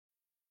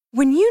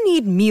When you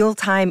need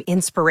mealtime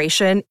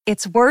inspiration,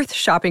 it's worth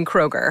shopping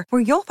Kroger,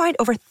 where you'll find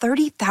over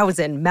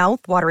 30,000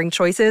 mouth-watering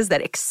choices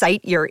that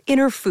excite your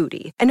inner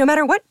foodie. And no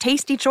matter what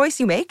tasty choice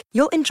you make,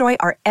 you'll enjoy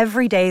our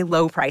everyday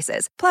low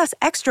prices, plus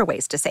extra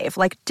ways to save,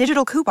 like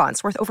digital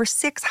coupons worth over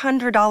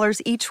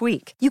 $600 each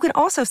week. You can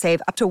also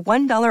save up to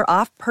 $1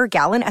 off per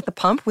gallon at the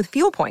pump with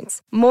fuel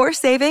points. More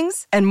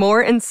savings and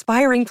more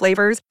inspiring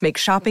flavors make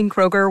shopping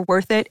Kroger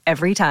worth it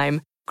every time.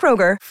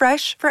 Kroger,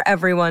 fresh for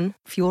everyone.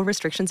 Fuel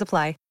restrictions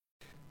apply.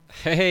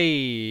 Hey,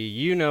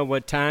 you know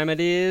what time it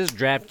is.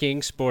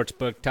 DraftKings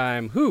Sportsbook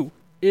time. Who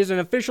is an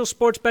official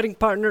sports betting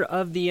partner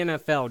of the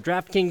NFL?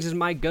 DraftKings is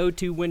my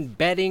go-to when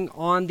betting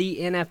on the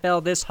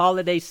NFL this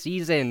holiday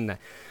season.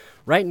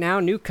 Right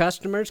now, new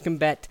customers can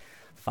bet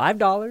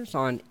 $5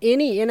 on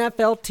any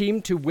NFL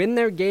team to win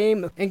their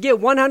game and get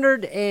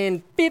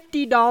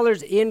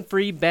 $150 in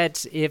free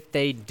bets if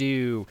they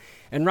do.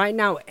 And right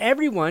now,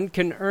 everyone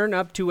can earn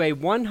up to a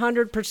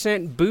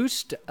 100%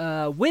 boost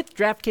with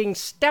DraftKings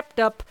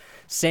stepped-up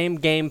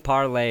same-game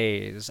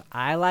parlays.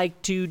 I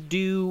like to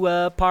do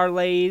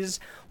parlays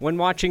when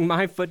watching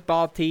my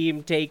football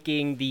team,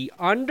 taking the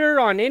under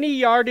on any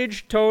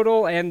yardage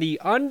total and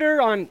the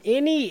under on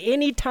any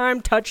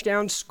anytime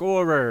touchdown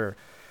scorer.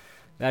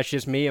 That's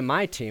just me and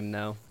my team,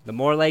 though. The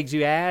more legs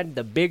you add,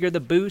 the bigger the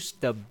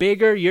boost, the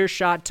bigger your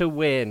shot to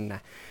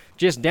win.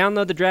 Just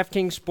download the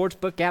DraftKings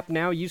Sportsbook app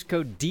now. Use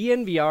code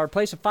DNVR.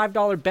 Place a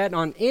 $5 bet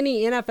on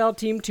any NFL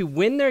team to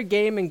win their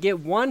game and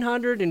get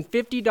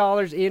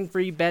 $150 in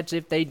free bets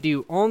if they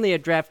do. Only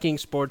at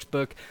DraftKings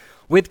Sportsbook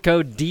with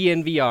code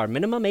DNVR.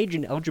 Minimum age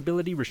and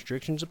eligibility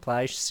restrictions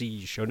apply.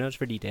 See show notes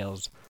for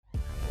details.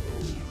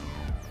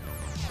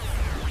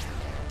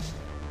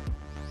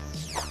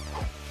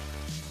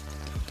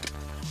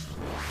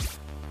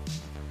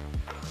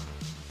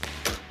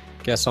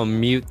 Guess I'll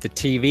mute the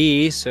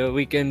TV so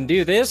we can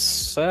do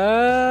this.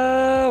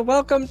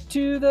 Welcome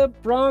to the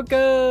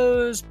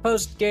Broncos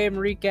post-game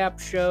recap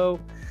show.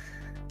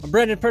 I'm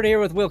Brendan Purdy here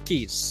with Will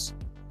Keys.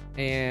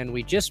 And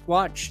we just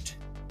watched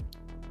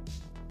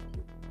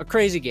a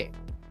crazy game.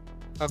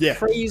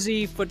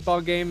 Crazy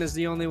football game is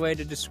the only way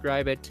to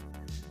describe it.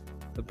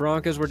 The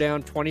Broncos were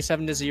down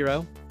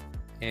 27-0.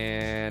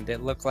 And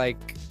it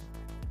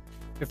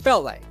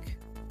felt like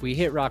we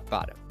hit rock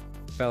bottom.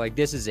 It felt like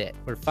this is it.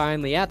 We're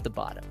finally at the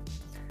bottom.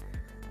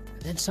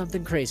 Then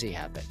something crazy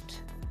happened.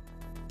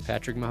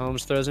 Patrick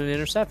Mahomes throws an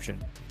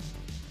interception.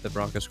 The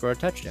Broncos score a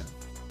touchdown.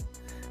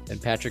 Then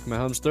Patrick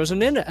Mahomes throws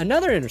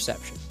another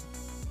interception.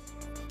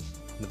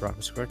 And the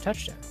Broncos score a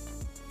touchdown.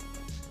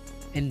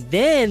 And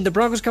then the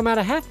Broncos come out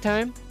of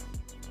halftime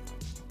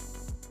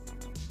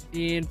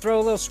and throw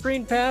a little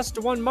screen pass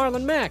to one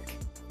Marlon Mack,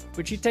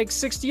 which he takes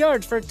 60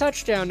 yards for a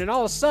touchdown. And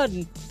all of a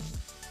sudden,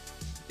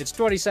 it's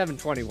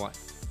 27-21.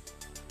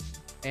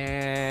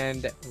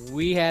 And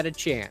we had a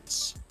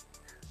chance.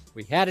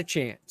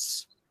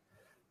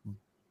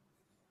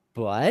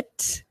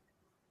 But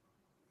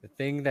the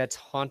thing that's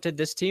haunted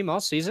this team all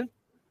season,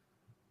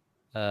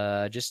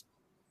 just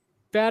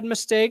bad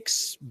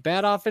mistakes,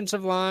 bad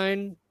offensive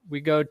line.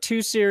 We go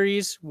 2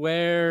 series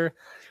where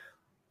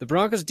the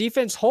Broncos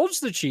defense holds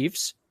the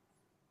Chiefs,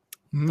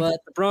 but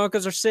the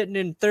Broncos are sitting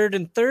in 3rd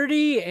and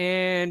 30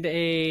 and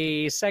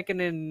a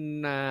 2nd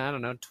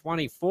and,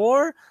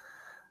 24,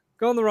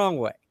 going the wrong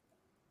way.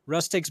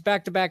 Russ takes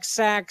back-to-back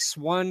sacks.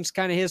 One's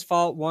kind of his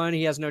fault. One,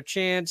 he has no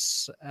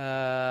chance.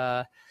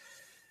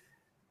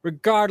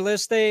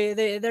 Regardless,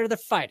 they're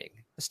fighting.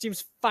 This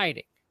team's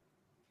fighting.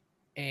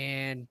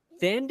 And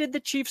then did the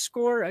Chiefs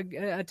score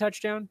a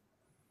touchdown?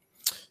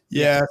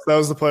 Yeah, that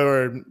was the play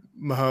where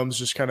Mahomes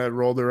just kind of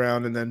rolled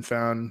around and then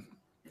found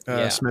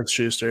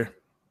Smith-Schuster.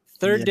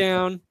 Third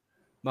down,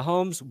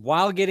 Mahomes,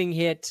 while getting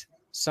hit,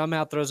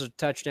 somehow throws a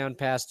touchdown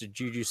pass to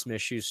Juju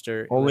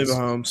Smith-Schuster. Only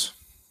Mahomes.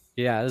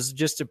 Yeah, this is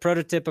just a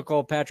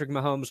prototypical Patrick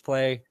Mahomes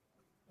play.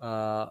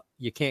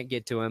 You can't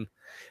get to him.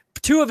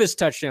 2 of his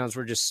touchdowns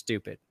were just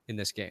stupid in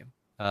this game.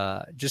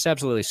 Just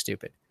absolutely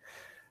stupid.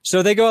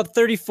 So they go up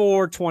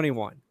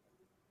 34-21.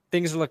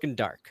 Things are looking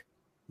dark.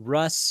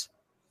 Russ,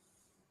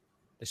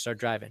 they start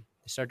driving.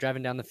 They start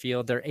driving down the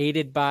field. They're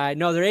aided by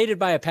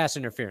a pass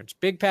interference.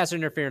 Big pass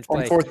interference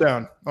play. On fourth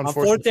down. On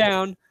fourth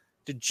down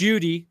to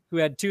Judy, who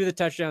had 2 of the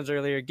touchdowns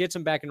earlier, gets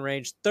him back in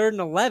range. 3rd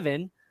and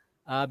 11.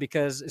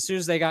 Because as soon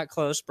as they got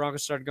close,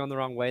 Broncos started going the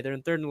wrong way. They're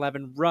in 3rd and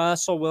 11.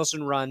 Russell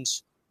Wilson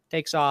runs,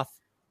 takes off,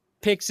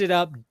 picks it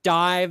up,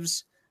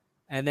 dives,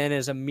 and then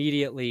is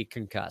immediately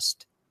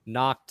concussed.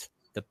 Knocked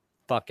the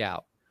fuck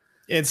out.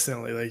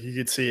 Instantly, like you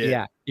could see it.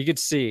 Yeah, you could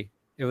see.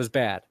 It was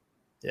bad.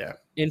 Yeah.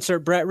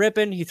 Insert Brett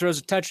Rippon. He throws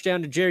a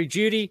touchdown to Jerry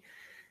Jeudy,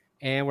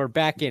 and we're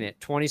back in it,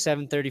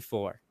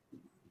 27-34.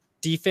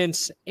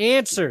 Defense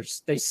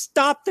answers. They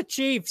stop the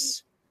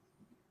Chiefs.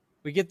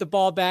 We get the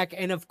ball back,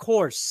 and of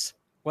course,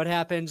 what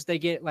happens? They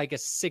get like a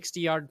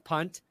 60-yard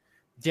punt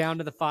down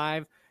to the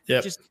 5.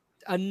 Yep. Just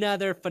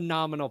another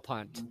phenomenal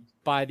punt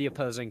by the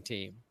opposing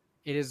team.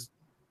 It is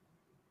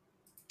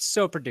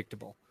so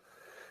predictable.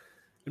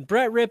 And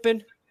Brett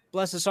Rippon,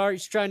 bless his heart,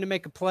 he's trying to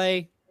make a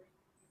play.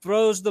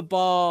 throws the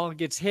ball,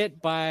 gets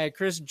hit by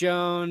Chris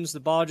Jones. The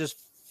ball just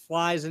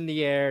flies in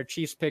the air.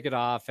 Chiefs pick it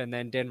off, and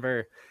then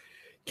Denver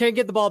can't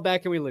get the ball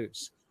back, and we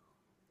lose.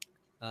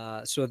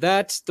 So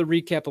that's the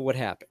recap of what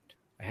happened.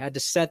 I had to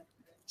set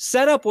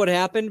up what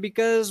happened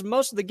because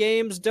most of the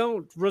games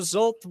don't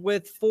result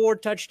with 4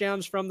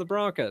 touchdowns from the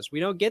Broncos. We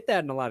don't get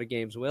that in a lot of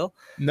games, Will.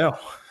 No,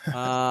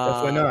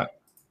 definitely not.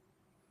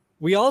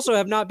 We also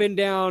have not been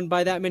down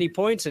by that many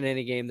points in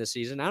any game this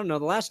season. I don't know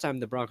the last time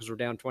the Broncos were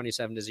down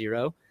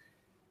 27-0.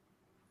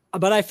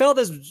 But I felt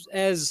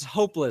as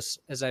hopeless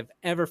as I've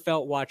ever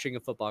felt watching a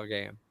football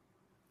game.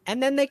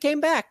 And then they came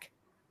back.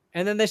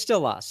 And then they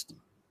still lost.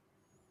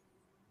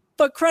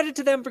 But credit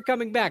to them for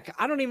coming back.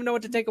 I don't even know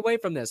what to take away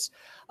from this.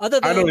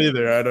 Other than I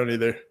don't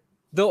either.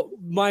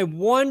 My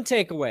one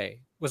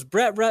takeaway was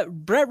Brett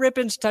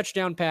Rippon's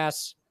touchdown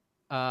pass.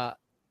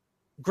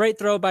 Great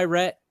throw by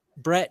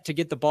Brett to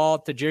get the ball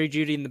to Jerry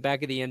Jeudy in the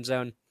back of the end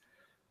zone.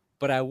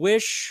 But I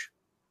wish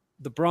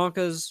the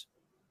Broncos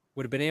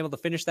would have been able to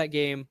finish that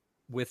game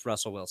with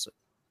Russell Wilson.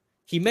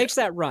 He makes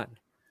that run.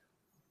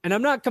 And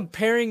I'm not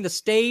comparing the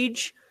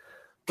stage,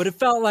 but it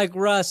felt like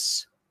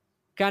Russ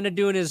kind of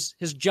doing his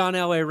John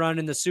Elway run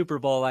in the Super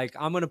Bowl. Like,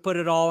 I'm going to put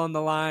it all on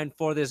the line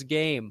for this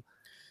game.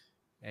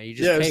 And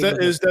it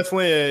was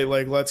definitely a,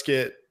 like, let's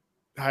get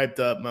hyped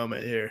up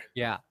moment here.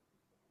 Yeah.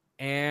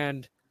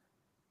 And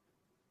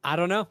I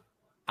don't know.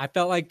 I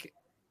felt like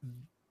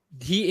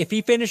if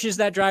he finishes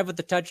that drive with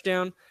the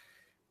touchdown,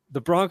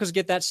 the Broncos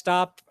get that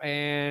stop.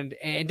 And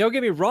don't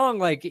get me wrong,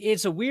 like,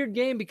 it's a weird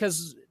game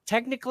because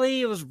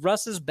technically it was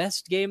Russ's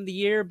best game of the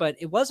year, but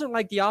it wasn't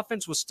like the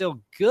offense was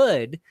still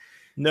good.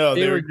 No,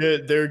 they were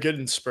good. They were good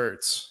in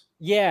spurts.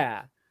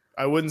 Yeah.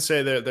 I wouldn't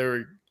say that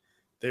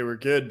they were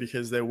good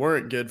because they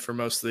weren't good for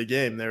most of the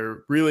game. They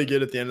were really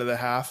good at the end of the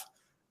half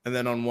and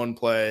then on one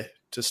play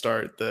to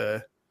start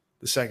the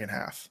second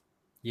half.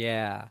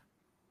 Yeah.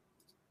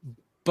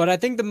 But I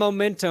think the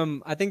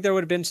momentum, I think there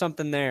would have been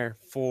something there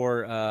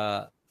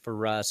for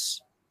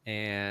Russ,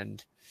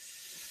 and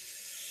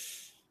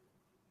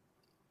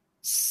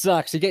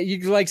sucks.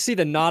 You like see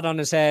the knot on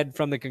his head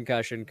from the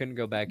concussion. Couldn't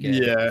go back in.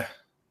 Yeah.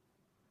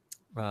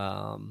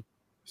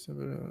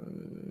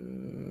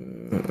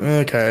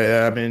 Okay.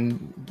 Yeah. I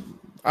mean,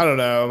 I don't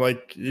know.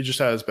 Like, he just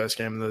had his best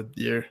game of the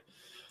year.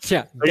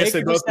 Yeah. I guess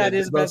they both had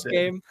his best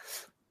game.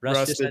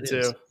 Russ did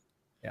too.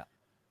 Yeah.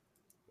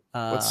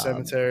 What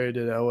cemetery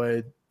did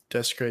Elway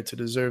desecrate to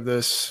deserve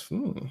this?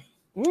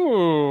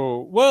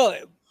 Ooh. Well,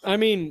 I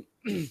mean,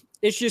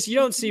 it's just you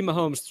don't see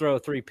Mahomes throw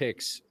 3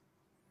 picks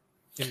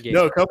in games.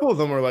 No, a couple of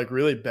them were like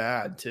really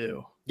bad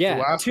too. Yeah.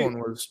 The last one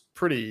was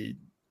pretty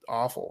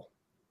awful.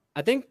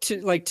 I think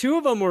 2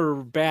 of them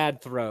were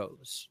bad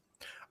throws.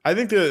 I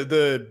think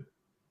the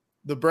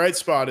bright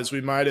spot is we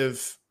might have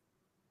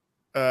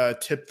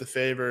tipped the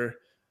favor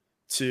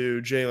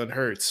to Jalen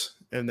Hurts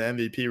in the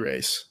MVP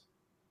race.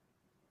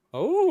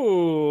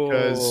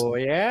 Oh,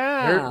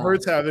 yeah.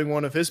 Hurts having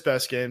one of his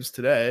best games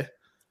today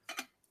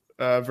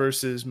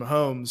versus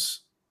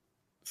Mahomes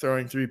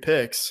throwing 3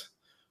 picks.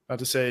 Not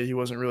to say he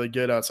wasn't really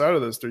good outside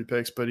of those 3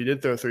 picks, but he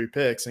did throw 3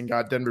 picks and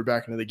got Denver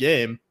back into the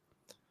game.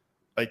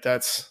 Like,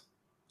 that's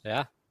 –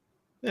 yeah.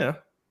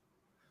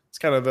 It's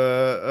kind of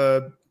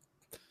a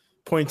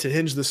point to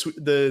hinge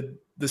the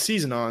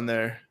season on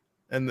there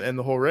and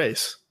the whole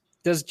race.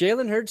 Does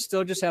Jalen Hurts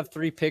still just have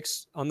 3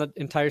 picks on the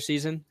entire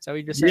season? Is that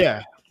what you just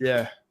said?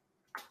 Yeah.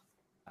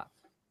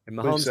 And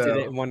Mahomes did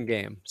it in 1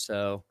 game.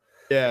 So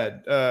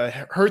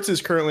yeah, Hurts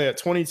is currently at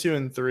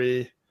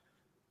 22-3.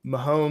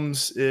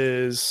 Mahomes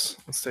is,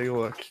 let's take a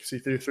look. He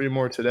threw 3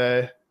 more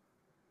today.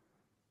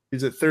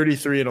 He's at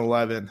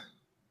 33-11.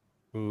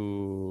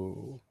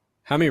 Ooh.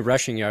 How many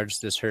rushing yards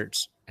does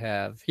Hurts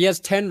have? He has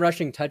 10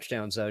 rushing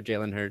touchdowns, though,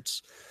 Jalen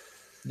Hurts.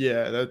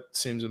 Yeah, that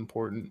seems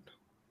important.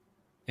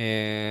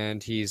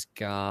 And he's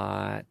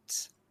got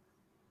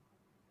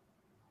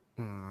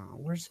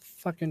where's the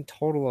fucking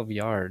total of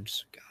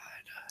yards? God,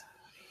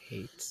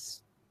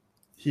 hates.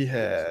 He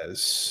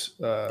has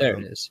there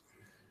it is.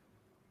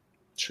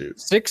 Shoot.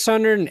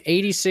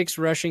 686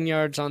 rushing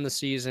yards on the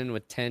season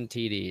with 10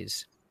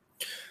 TDs.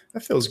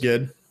 That feels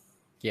good.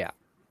 Yeah.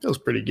 Feels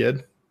pretty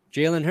good.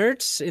 Jalen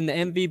Hurts in the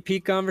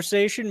MVP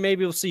conversation.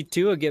 Maybe we'll see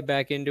Tua get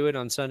back into it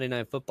on Sunday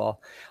Night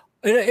Football.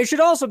 It should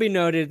also be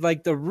noted,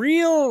 like the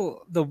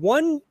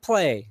one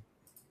play,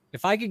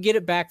 if I could get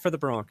it back for the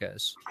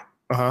Broncos,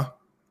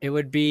 it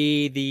would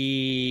be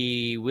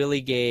the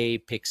Willie Gay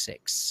pick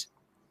 6.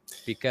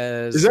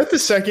 Because is that the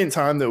second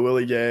time that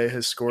Willie Gay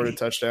has scored a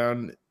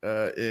touchdown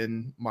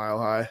in Mile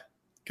High?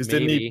 Because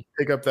didn't he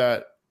pick up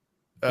that?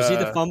 Was he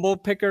the fumble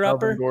picker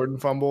upper? Gordon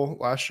fumble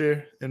last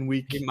year in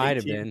week. He might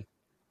have been.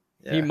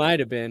 Yeah. He might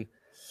have been.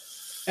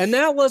 And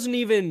that wasn't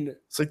even.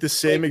 It's like the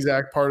same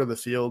exact part of the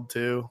field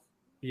too.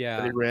 Yeah.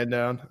 That he ran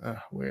down.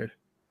 Weird.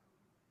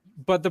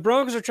 But the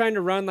Broncos are trying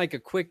to run like a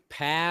quick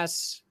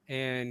pass,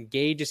 and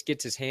Gay just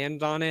gets his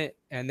hand on it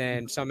and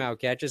then somehow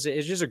catches it.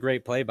 It's just a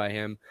great play by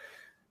him.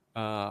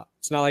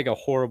 It's not like a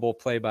horrible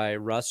play by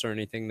Russ or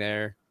anything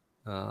there.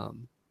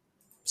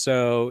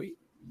 So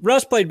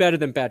Russ played better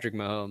than Patrick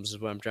Mahomes is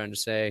what I'm trying to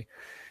say.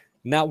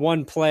 And that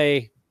one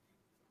play,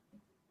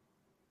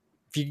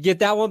 if you get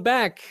that one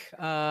back,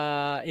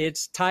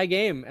 it's tie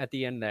game at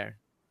the end there.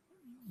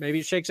 Maybe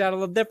it shakes out a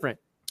little different.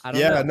 I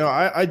don't know. Yeah, no,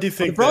 I do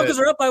think the Broncos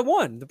are up by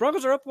one. The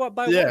Broncos are up by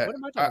one. Yeah, What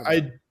am I talking about?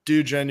 I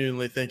do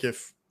genuinely think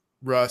if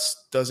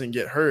Russ doesn't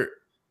get hurt,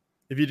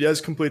 if he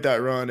does complete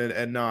that run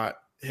and not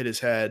hit his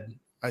head,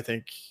 I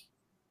think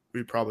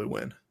we probably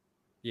win.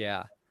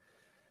 Yeah,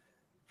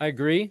 I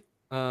agree.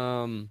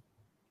 I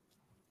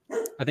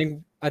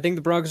think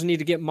the Broncos need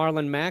to get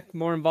Marlon Mack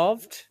more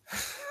involved.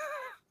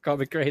 Call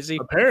me crazy.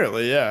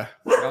 Apparently, yeah.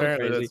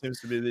 Apparently, crazy. that seems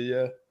to be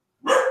the.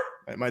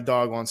 My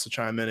dog wants to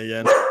chime in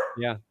again.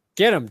 Yeah,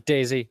 get him,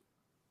 Daisy.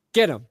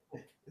 Get him.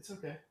 It's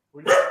okay.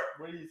 What do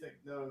you think?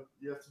 No,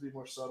 you have to be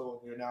more subtle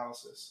in your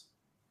analysis.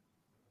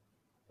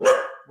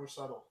 More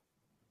subtle.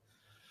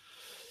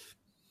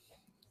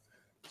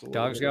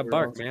 Dog's got to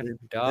bark, man.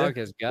 Dog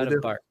has got to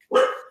bark.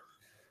 All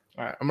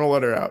right, I'm gonna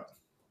let her out.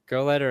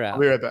 Go let her out. I'll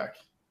be right back.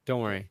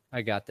 Don't worry,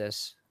 I got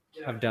this.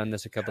 I've done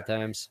this a couple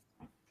times.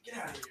 Get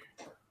out of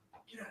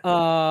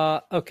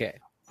here. Okay.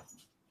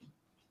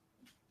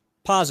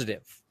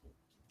 Positive.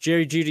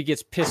 Jerry Jeudy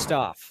gets pissed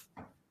off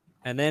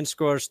and then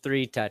scores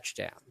 3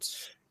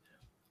 touchdowns.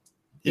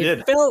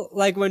 It felt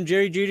like when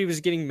Jerry Jeudy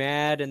was getting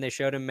mad and they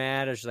showed him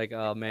mad, I was like,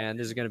 oh, man,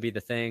 this is going to be the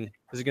thing.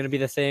 This is going to be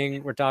the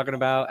thing we're talking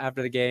about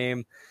after the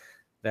game,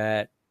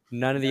 that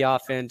none of the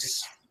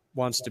offense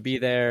wants to be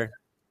there.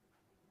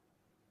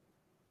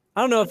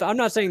 I don't know if – I'm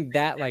not saying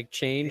that, like,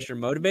 changed or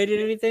motivated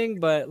anything,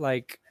 but,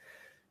 like,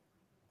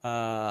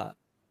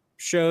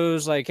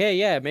 shows like, hey,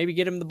 yeah, maybe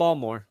get him the ball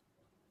more.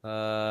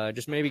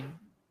 Just maybe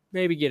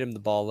get him the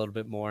ball a little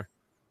bit more.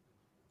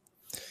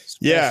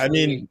 Yeah, I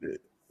mean,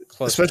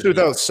 especially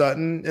without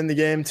Sutton in the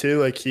game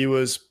too. Like, he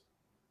was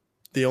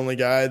the only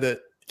guy that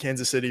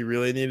Kansas City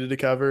really needed to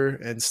cover,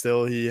 and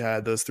still he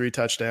had those 3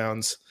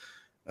 touchdowns.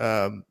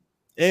 And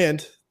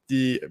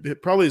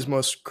probably his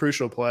most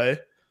crucial play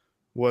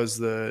was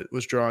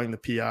drawing the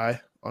PI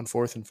on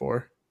 4th and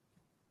 4.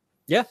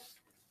 Yeah,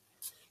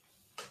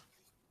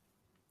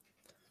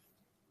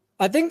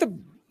 I think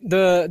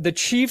the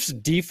Chiefs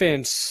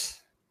defense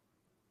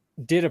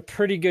did a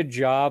pretty good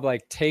job,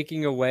 like,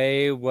 taking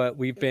away what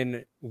we've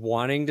been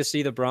wanting to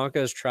see the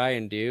Broncos try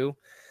and do,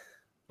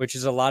 which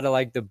is a lot of,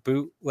 like, the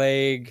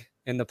bootleg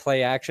and the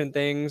play action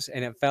things.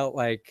 And it felt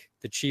like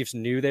the Chiefs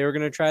knew they were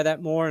going to try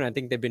that more. And I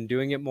think they've been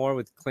doing it more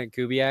with Clint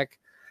Kubiak.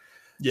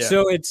 Yeah.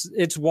 So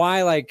it's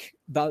why, like,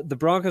 the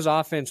Broncos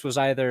offense was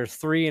either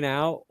 3 and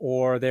out,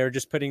 or they're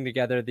just putting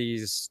together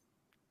these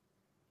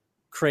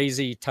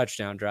crazy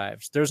touchdown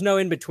drives. There's no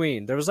in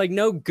between. There was, like,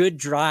 no good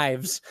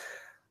drives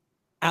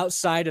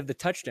outside of the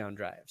touchdown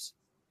drives,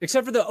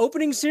 except for the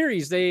opening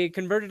series. They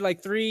converted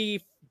like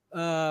 3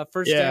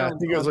 first down. I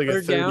think it was like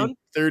a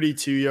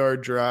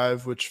 32-yard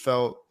drive, which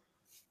felt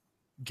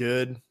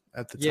good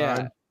at the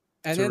time.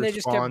 And then they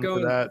just kept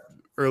going that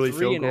early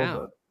field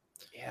goal.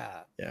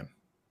 Yeah.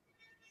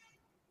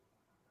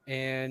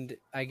 And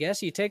I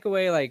guess you take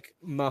away, like,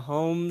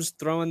 Mahomes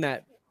throwing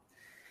that.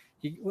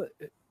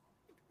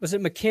 Was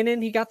it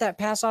McKinnon he got that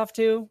pass off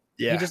to?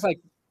 Yeah. He just, like,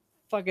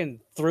 fucking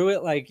threw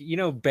it, like,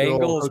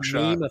 Bengals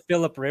meme of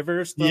Phillip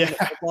Rivers throwing the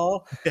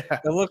football. Yeah.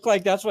 It looked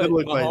like that's what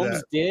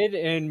Mahomes did,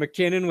 and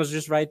McKinnon was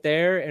just right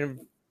there. And,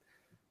 of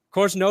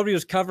course, nobody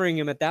was covering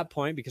him at that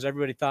point because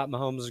everybody thought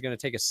Mahomes was going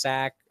to take a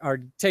sack or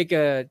take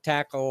a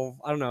tackle.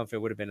 I don't know if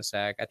it would have been a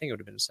sack. I think it would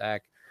have been a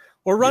sack.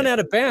 Or run out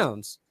of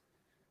bounds.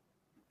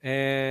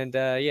 And,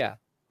 that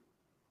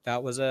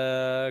was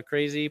a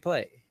crazy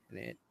play.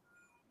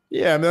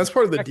 Yeah, I mean, that's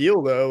part of the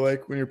deal, though.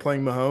 Like, when you're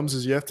playing Mahomes,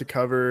 is you have to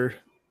cover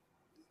 –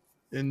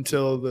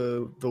 until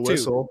the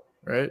whistle,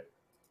 2. Right?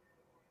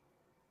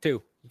 2.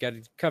 You got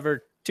to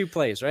cover 2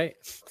 plays, right?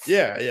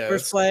 Yeah.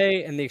 First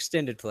play and the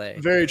extended play.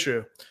 Very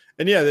true.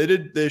 And yeah,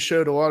 they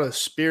showed a lot of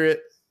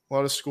spirit, a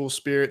lot of school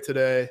spirit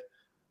today.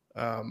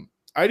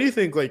 I do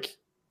think, like,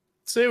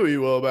 say what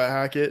you will about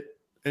Hackett,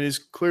 and he's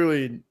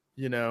clearly,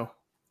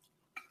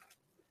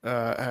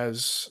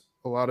 has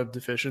a lot of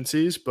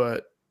deficiencies,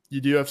 but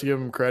you do have to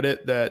give him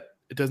credit that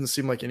it doesn't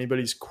seem like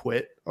anybody's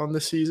quit on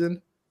the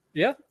season.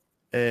 Yeah.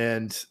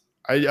 And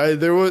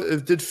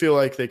it did feel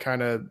like they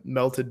kind of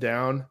melted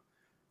down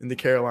in the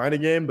Carolina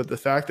game, but the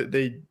fact that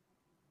they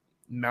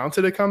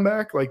mounted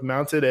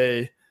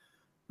a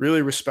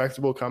really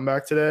respectable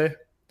comeback today,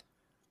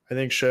 I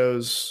think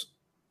shows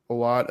a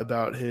lot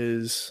about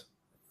his,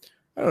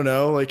 I don't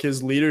know, like,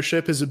 his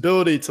leadership, his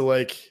ability to,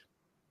 like,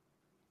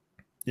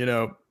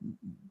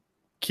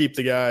 keep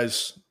the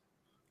guys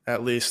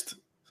at least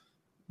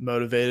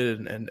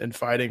motivated and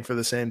fighting for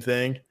the same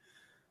thing.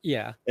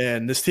 Yeah.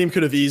 And this team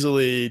could have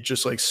easily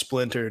just, like,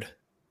 splintered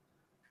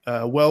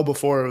well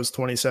before it was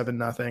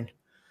 27-0.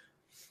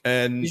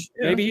 And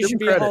maybe he should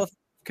be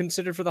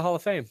considered for the Hall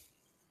of Fame.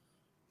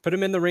 Put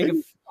him in the Ring of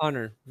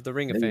Honor, the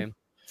Ring of Fame.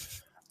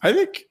 I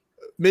think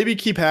maybe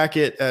keep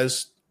Hackett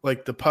as,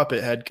 like, the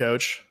puppet head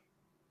coach.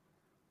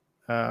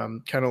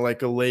 Kind of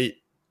like a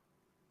late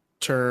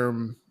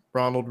term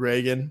Ronald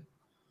Reagan,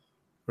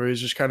 where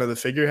he's just kind of the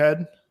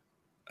figurehead.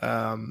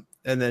 And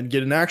then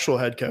get an actual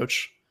head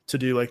coach to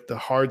do like the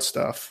hard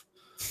stuff,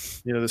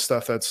 the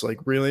stuff that's like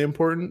really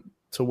important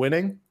to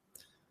winning,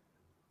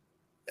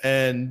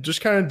 and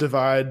just kind of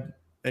divide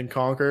and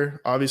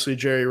conquer. Obviously,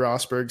 Jerry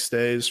Rosburg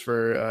stays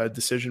for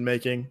decision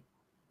making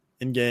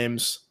in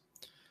games,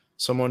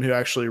 someone who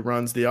actually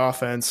runs the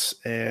offense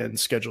and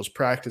schedules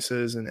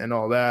practices and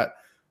all that.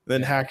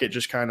 Then Hackett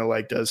just kind of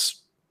like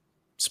does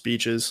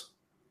speeches.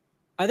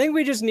 I think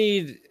we just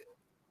need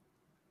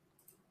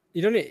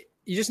you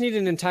just need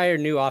an entire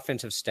new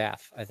offensive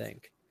staff, I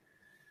think.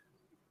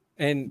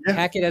 And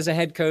Hackett as a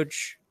head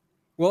coach,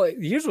 well,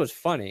 here's what's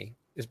funny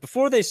is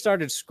before they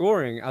started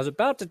scoring, I was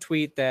about to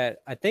tweet that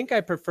I think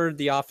I preferred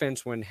the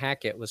offense when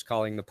Hackett was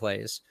calling the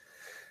plays,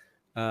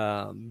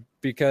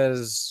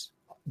 because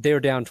they were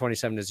down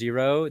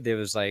 27-0. There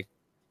was like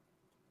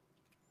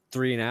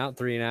 3 and out,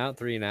 3 and out,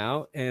 3 and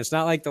out. And it's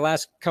not like the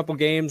last couple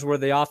games where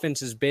the offense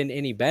has been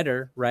any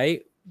better,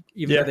 right?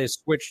 Even though they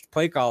switched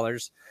play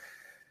callers.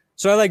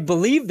 So I like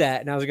believed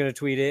that, and I was going to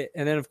tweet it.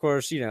 And then, of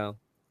course, a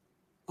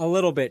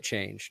little bit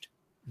changed.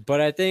 But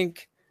I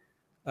think,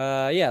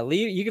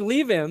 you can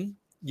leave him.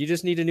 You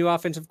just need a new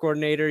offensive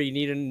coordinator. You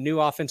need a new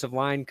offensive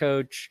line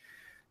coach.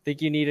 I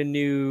think you need a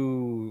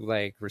new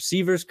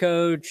receivers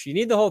coach. You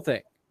need the whole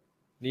thing.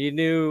 You need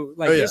new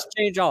just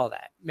change all of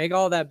that. Make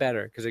all of that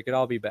better because it could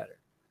all be better.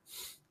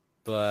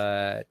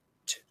 But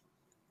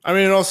I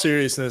mean, in all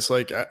seriousness,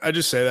 I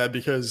just say that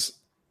because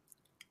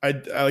I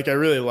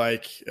really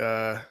like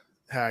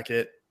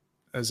Hackett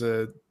as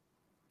a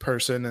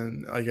person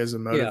and as a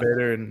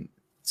motivator, and it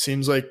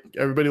seems like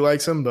everybody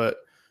likes him, but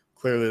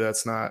clearly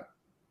that's not,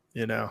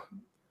 the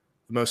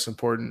most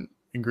important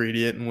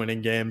ingredient in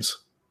winning games.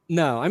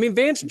 No, I mean,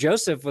 Vance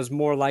Joseph was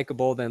more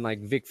likable than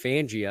Vic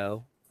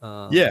Fangio.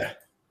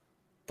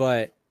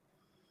 But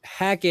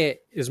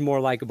Hackett is more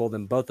likable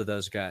than both of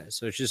those guys.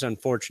 So it's just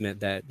unfortunate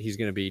that he's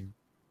going to be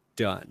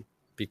done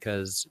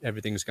because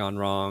everything's gone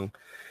wrong.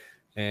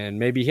 And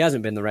maybe he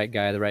hasn't been the right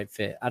guy, the right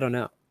fit. I don't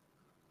know.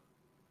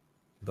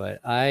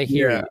 But I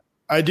hear you.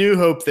 I do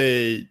hope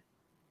they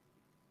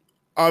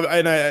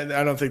and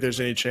I don't think there's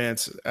any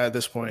chance at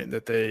this point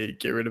that they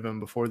get rid of him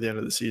before the end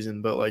of the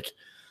season. But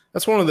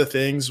that's one of the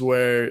things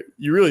where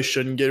you really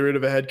shouldn't get rid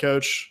of a head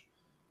coach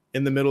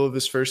in the middle of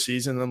his first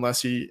season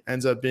unless he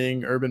ends up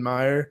being Urban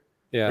Meyer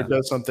or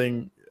does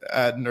something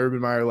at an Urban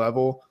Meyer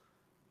level,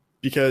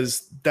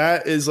 because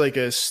that is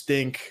a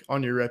stink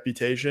on your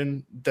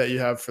reputation that you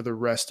have for the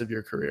rest of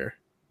your career.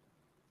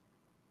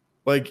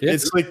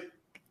 It's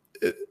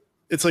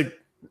like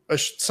a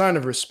sign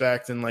of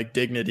respect and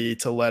dignity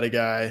to let a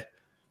guy,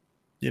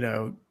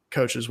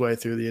 coach his way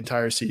through the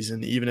entire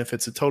season, even if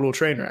it's a total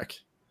train wreck.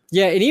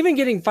 Yeah. And even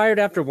getting fired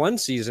after one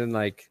season,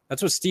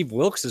 that's what Steve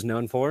Wilkes is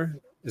known for.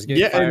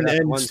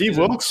 And Steve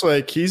Wilkes,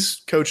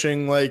 he's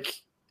coaching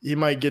he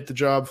might get the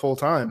job full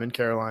time in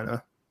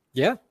Carolina.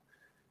 Yeah.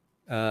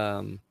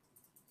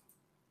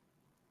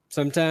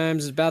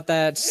 Sometimes it's about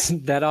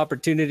that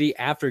opportunity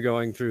after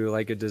going through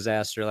a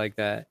disaster like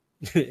that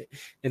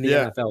in the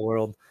NFL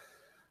world.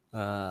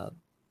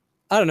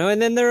 I don't know.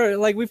 And then there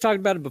are, we've talked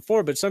about it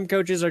before, but some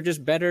coaches are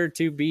just better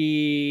to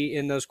be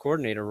in those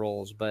coordinator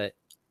roles. But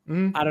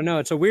I don't know.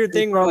 It's a weird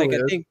thing where I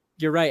think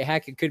you're right.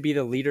 Hackett could be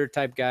the leader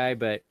type guy,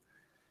 but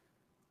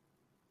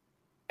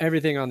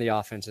everything on the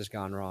offense has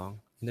gone wrong.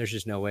 And there's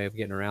just no way of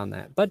getting around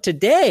that. But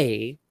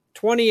today,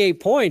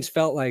 28 points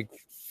felt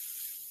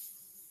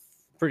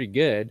pretty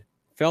good.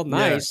 Felt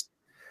nice.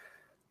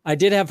 Yeah. I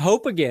did have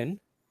hope again,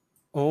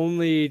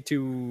 only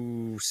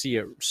to see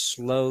it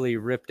slowly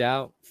ripped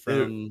out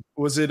from.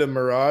 Was it a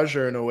mirage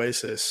or an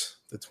oasis?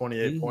 The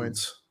 28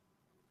 points.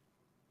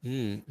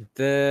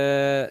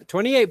 The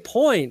 28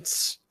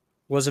 points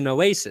was an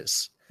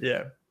oasis.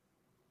 Yeah.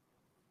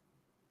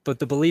 But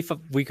the belief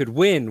we could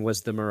win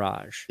was the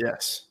mirage.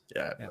 Yes.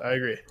 Yeah. I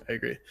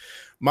agree.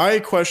 My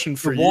question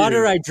for you. The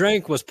water I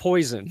drank was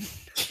poison.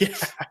 Yeah.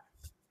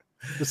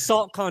 The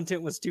salt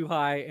content was too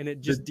high and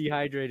it just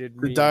dehydrated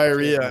me. The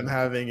diarrhea I'm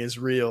having is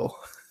real.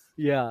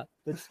 Yeah.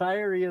 The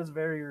diarrhea is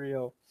very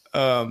real.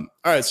 All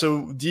right.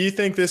 So do you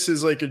think this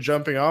is a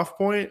jumping off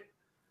point,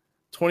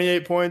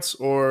 28 points,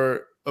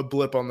 or a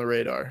blip on the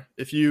radar?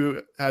 If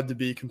you had to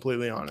be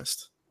completely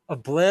honest. A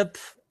blip.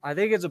 I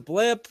think it's a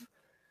blip.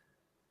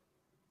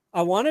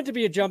 I want it to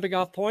be a jumping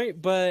off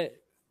point, but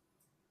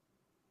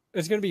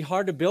it's going to be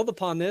hard to build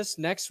upon this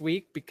next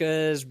week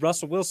because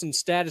Russell Wilson's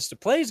status to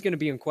play is going to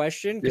be in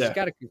question because he's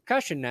got a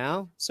concussion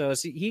now. So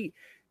he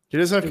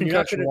does have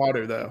concussion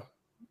water though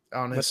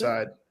on his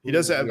side. He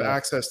does have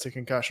access to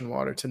concussion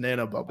water, to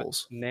nano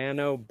bubbles.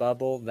 Nano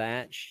bubble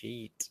that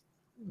sheet.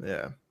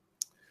 Yeah.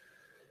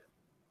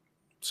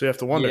 So you have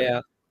to wonder.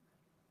 Yeah.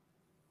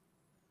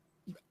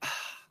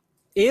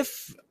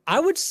 If I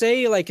would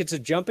say it's a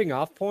jumping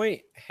off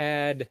point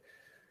had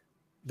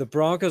the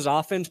Broncos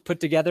offense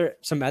put together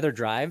some other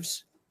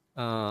drives,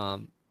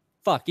 even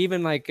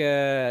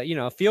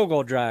a field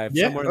goal drive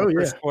somewhere in the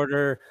first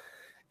quarter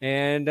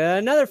and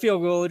another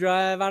field goal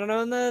drive, I don't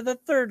know, in the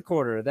third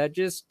quarter that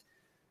just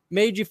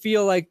made you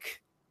feel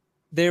like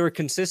they were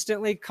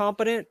consistently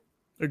competent.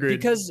 Agreed.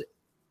 Because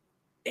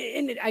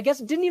and I guess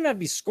it didn't even have to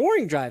be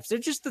scoring drives. They're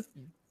just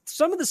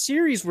some of the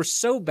series were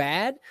so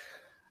bad.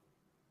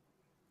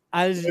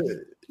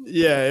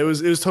 Yeah, it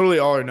was totally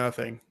all or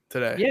nothing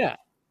today. Yeah.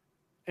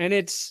 And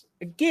it's,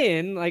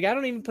 again, like, I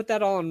don't even put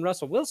that all on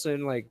Russell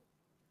Wilson. Like,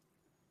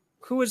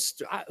 who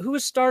was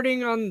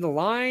starting on the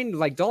line?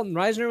 Like, Dalton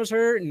Reisner was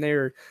hurt, and they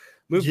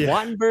moved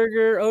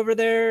Wattenberger over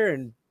there,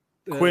 and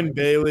Quinn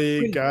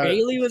Bailey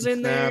was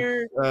in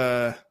there.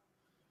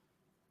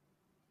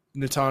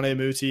 Netane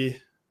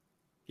Muti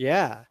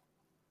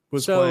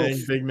was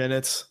playing big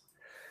minutes.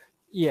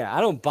 Yeah,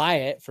 I don't buy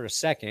it for a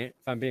second,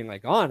 if I'm being,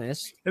 like,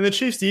 honest. And the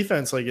Chiefs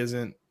defense, like,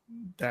 isn't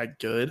that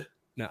good.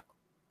 No.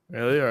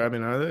 Really? Or, I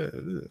mean, are they?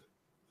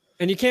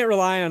 And you can't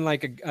rely on,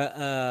 like,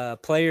 a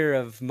player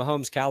of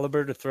Mahomes'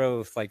 caliber to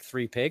throw, like,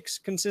 3 picks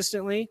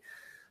consistently.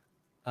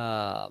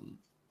 Like,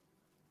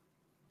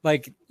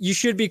 you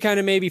should be kind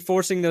of maybe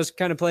forcing those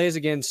kind of plays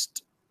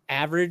against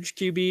average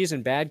QBs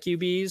and bad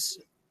QBs.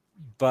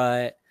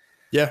 But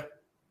yeah,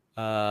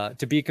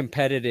 to be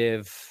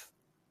competitive,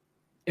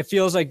 it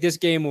feels like this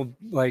game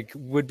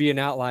would be an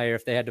outlier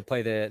if they had to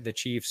play the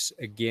Chiefs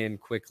again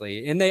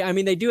quickly. And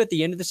they do at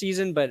the end of the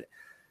season, but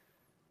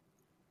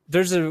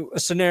there's a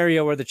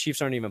scenario where the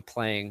Chiefs aren't even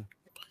playing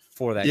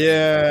for that.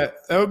 Yeah, game.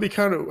 That would be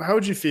kind of, how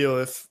would you feel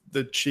if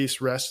the Chiefs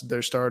rested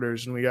their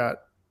starters and we got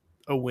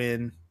a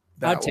win?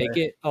 I'd take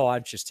it. Oh,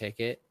 I'd just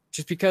take it.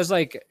 Just because,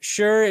 like,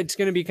 sure, it's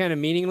going to be kind of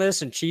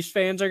meaningless and Chiefs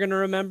fans are going to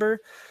remember,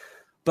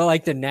 but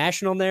like the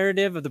national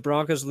narrative of the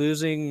Broncos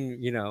losing,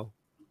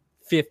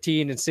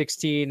 15 and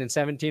 16 and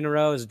 17 in a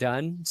row is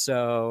done.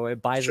 So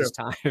it buys us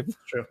time.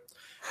 True.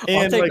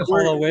 And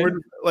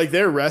like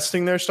they're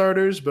resting their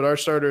starters, but our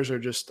starters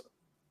are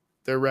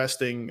they're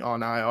resting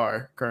on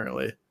IR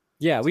currently.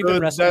 Yeah, we've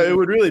been resting. It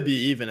would really be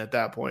even at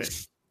that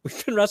point.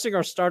 We've been resting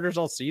our starters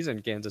all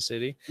season, Kansas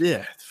City.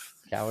 Yeah.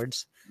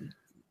 Cowards.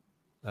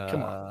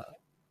 Come on.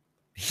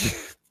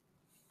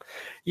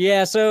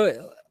 Yeah,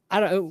 so I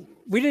don't know.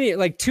 We didn't,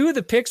 like, 2 of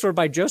the picks were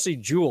by Josie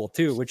Jewell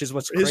too, which is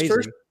what's crazy. His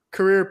first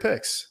career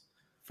picks.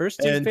 First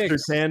 2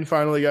 picks. Surtain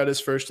finally got his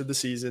first of the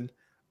season.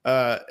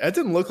 That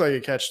didn't look like a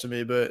catch to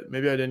me, but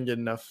maybe I didn't get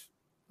enough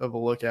of a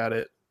look at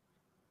it.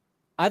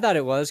 I thought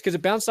it was because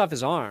it bounced off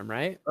his arm,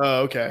 right?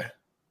 Oh, okay.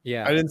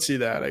 Yeah. I didn't see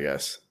that, I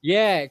guess.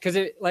 Yeah, because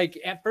it, like,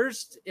 at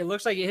first it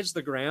looks like it hits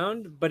the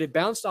ground, but it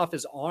bounced off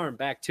his arm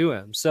back to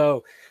him.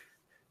 So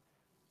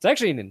it's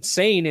actually an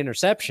insane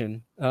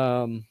interception.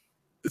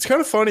 It's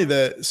kind of funny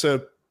that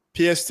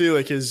PS2,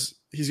 like,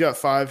 he's got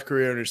 5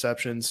 career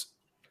interceptions,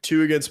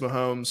 2 against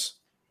Mahomes,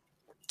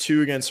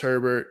 2 against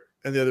Herbert,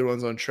 and the other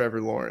one's on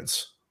Trevor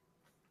Lawrence.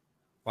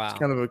 Wow. It's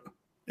kind of a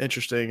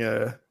interesting,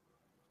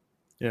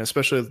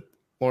 especially with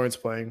Lawrence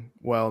playing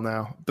well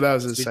now. But that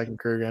was his second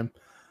career game.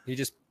 He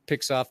just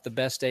picks off the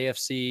best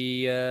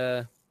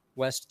AFC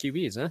West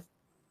QBs, huh?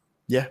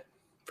 Yeah,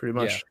 pretty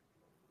much. Yeah.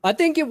 I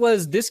think it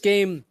was this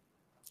game,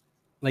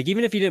 like,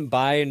 even if you didn't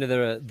buy into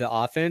the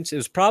offense, it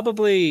was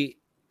probably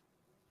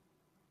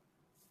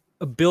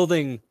a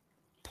building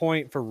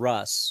point for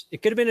Russ.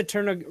 It could have been a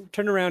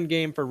turnaround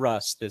game for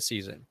Russ this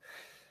season.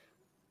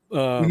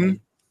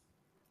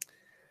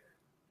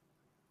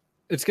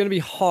 It's going to be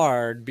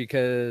hard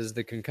because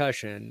the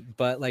concussion,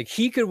 but, like,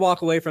 he could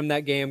walk away from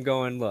that game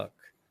going, look,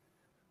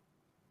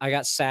 I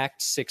got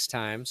sacked 6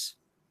 times.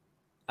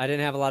 I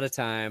didn't have a lot of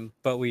time,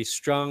 but we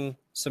strung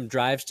some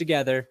drives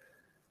together,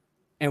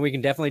 and we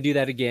can definitely do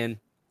that again.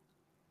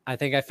 I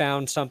think I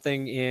found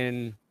something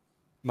in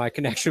my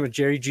connection with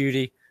Jerry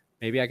Jeudy.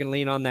 Maybe I can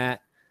lean on that.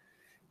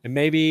 And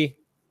maybe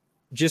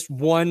just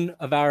one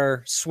of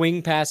our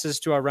swing passes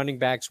to our running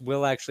backs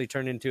will actually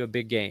turn into a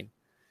big gain.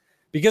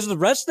 Because the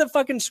rest of the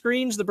fucking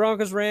screens the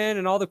Broncos ran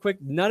and all the quick,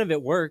 none of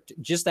it worked.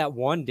 Just that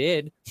one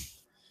did.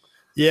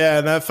 Yeah,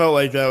 and that felt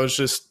like that was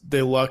just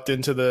they lucked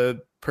into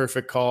the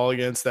perfect call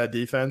against that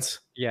defense.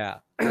 Yeah,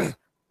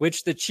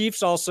 which the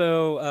Chiefs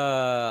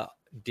also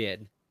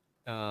did.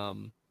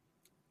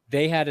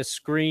 They had a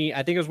screen.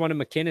 I think it was one of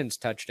McKinnon's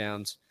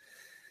touchdowns.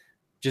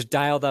 Just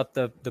dialed up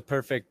the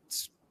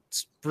perfect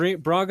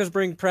Broncos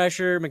bring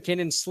pressure.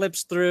 McKinnon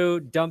slips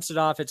through, dumps it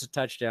off. It's a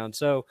touchdown.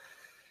 So,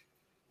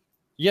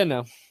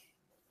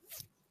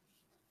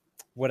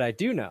 what I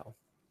do know,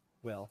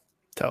 Will,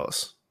 tell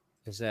us,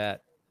 is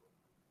that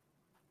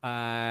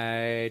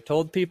I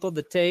told people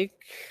to take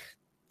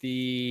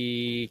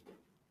the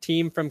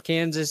team from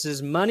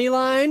Kansas's money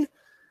line.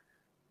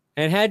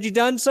 And had you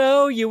done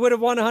so, you would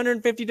have won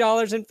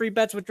 $150 in free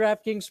bets with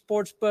DraftKings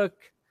Sportsbook.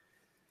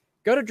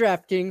 Go to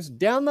DraftKings,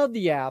 download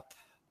the app,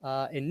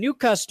 and new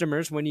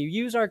customers, when you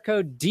use our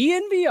code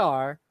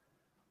DNVR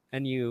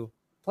and you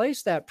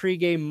place that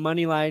pregame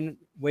moneyline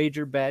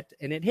wager bet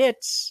and it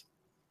hits,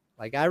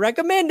 like I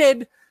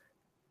recommended,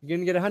 you're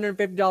going to get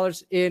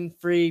 $150 in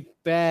free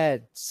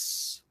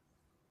bets.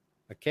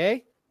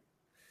 Okay?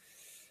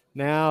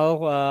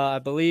 Now, I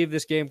believe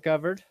this game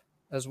covered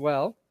as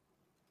well.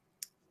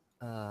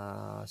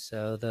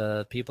 So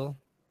the people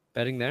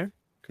betting there,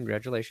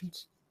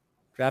 congratulations.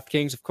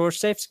 DraftKings, of course,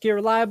 safe, secure,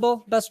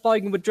 reliable. Best of all,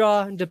 you can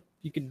withdraw and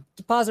you can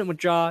deposit and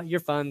withdraw your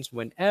funds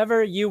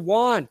whenever you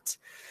want.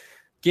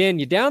 Again,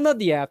 you download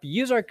the app, you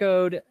use our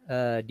code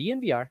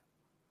DNVR,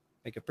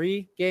 make a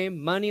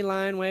pre-game money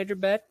line wager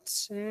bet,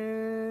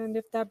 and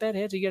if that bet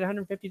hits, you get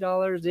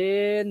 $150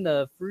 in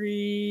the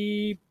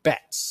free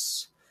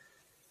bets.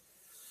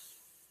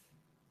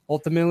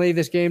 Ultimately,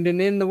 this game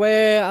didn't end the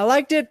way I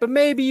liked it, but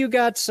maybe you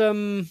got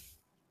some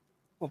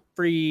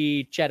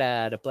free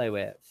cheddar to play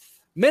with.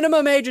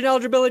 Minimum age and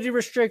eligibility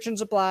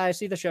restrictions apply.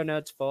 See the show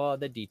notes for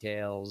the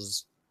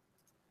details.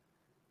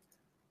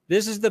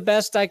 This is the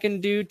best I can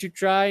do to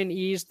try and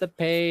ease the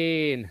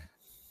pain.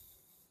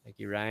 Thank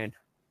you, Ryan.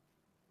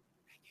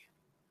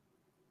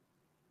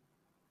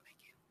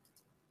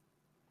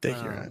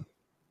 Thank you, Ryan.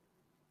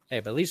 Hey,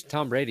 but at least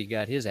Tom Brady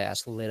got his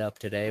ass lit up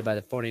today by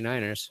the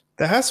 49ers.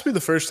 That has to be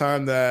the first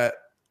time that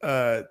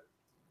a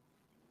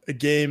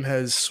game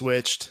has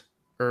switched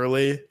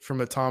early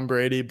from a Tom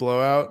Brady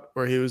blowout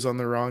where he was on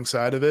the wrong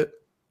side of it.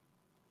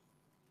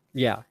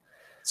 Yeah.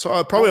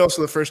 So probably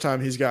also the first time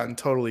he's gotten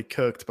totally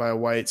cooked by a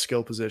white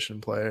skill position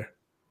player.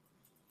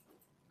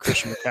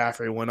 Christian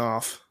McCaffrey went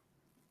off.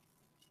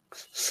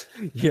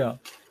 Yeah.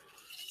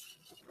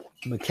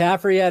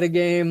 McCaffrey had a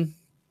game.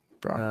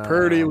 Brock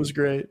Purdy was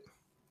great.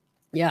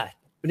 Yeah.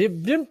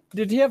 Did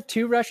he have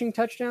 2 rushing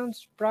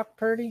touchdowns, Brock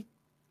Purdy?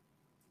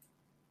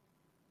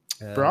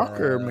 Brock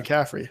or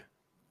McCaffrey?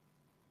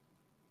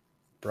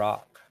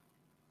 Brock.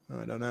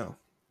 I don't know.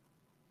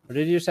 Or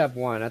did he just have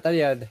 1? I thought he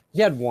had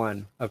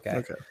 1.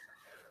 Okay.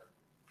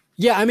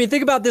 Yeah, I mean,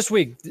 think about this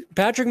week.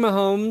 Patrick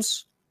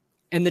Mahomes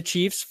and the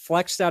Chiefs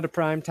flexed out of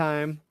prime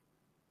time.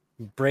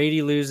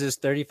 Brady loses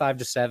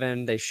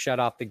 35-7. They shut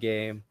off the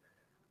game.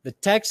 The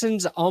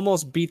Texans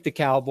almost beat the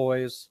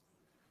Cowboys.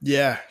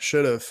 Yeah,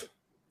 should have.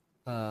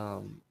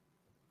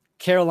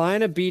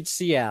 Carolina beat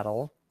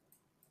Seattle.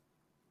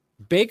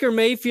 Baker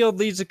Mayfield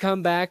leads a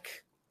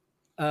comeback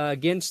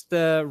against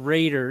the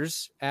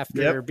Raiders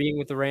after being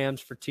with the Rams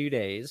for 2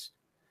 days.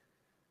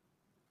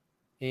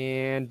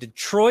 And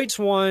Detroit's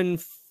won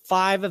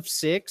 5 of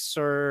 6,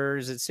 or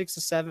is it 6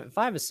 of 7?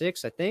 5 of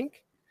 6, I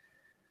think.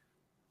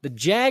 The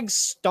Jags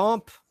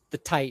stomp the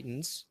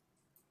Titans.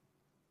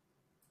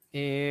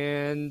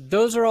 And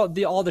those are all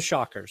the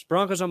shockers.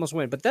 Broncos almost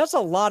win, but that's a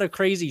lot of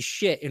crazy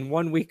shit in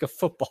 1 week of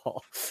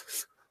football.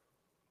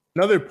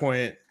 Another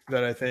point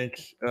that I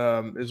think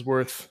is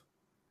worth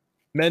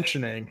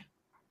mentioning,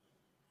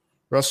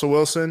 Russell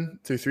Wilson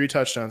threw 3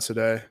 touchdowns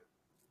today,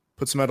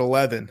 puts him at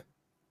 11.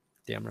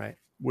 Damn right.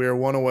 We're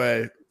 1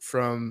 away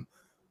from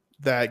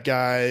that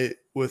guy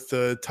with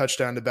the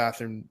touchdown to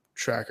bathroom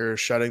tracker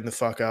shutting the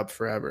fuck up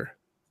forever.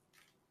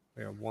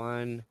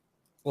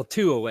 We're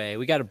 2 away.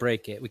 We got to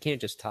break it. We can't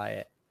just tie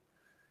it.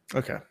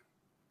 Okay.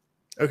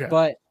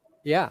 But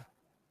yeah.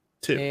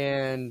 2.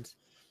 And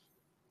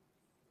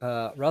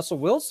Russell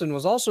Wilson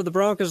was also the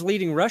Broncos'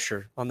 leading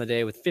rusher on the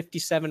day with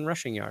 57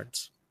 rushing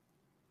yards.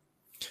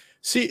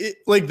 See,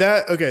 like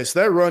that. Okay,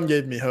 so that run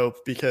gave me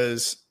hope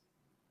because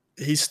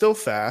he's still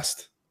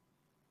fast.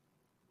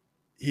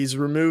 He's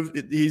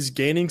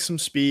gaining some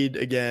speed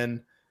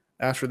again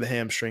after the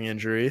hamstring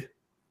injury.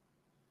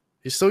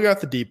 He's still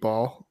got the deep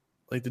ball.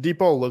 Like the deep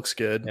ball looks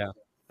good. Yeah.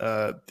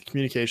 The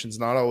communication's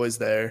not always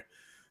there.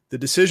 The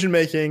decision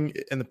making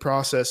and the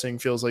processing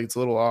feels like it's a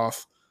little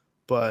off,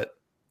 but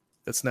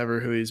that's never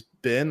who he's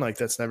been. Like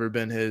that's never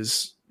been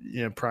his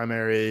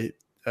primary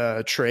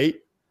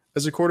trait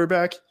as a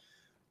quarterback.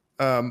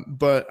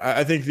 But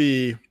I think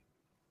the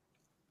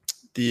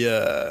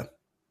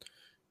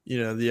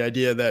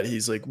idea that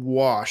he's like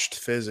washed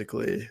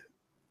physically,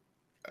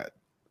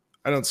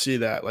 I don't see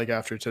that like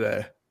after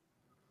today.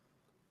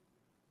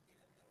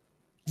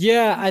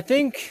 Yeah, I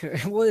think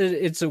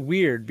it's a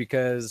weird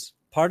because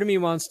part of me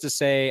wants to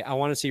say I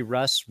want to see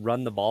Russ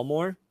run the ball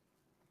more,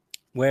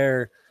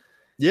 where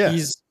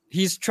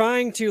he's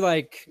trying to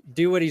like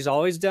do what he's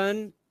always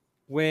done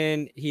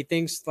when he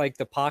thinks like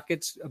the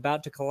pocket's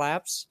about to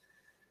collapse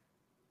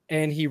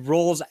and he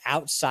rolls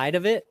outside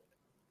of it,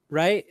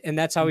 right? And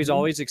that's how he's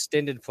always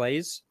extended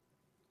plays.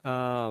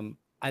 I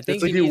think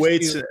it's like he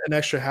waits an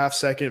extra half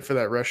second for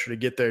that rusher to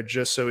get there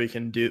just so he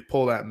can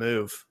pull that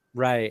move.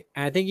 Right.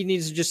 And I think he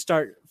needs to just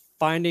start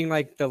finding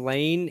like the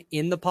lane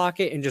in the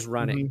pocket and just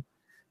running,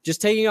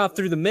 just taking off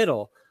through the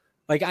middle.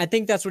 Like, I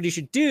think that's what he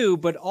should do,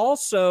 but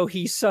also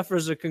he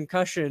suffers a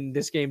concussion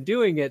this game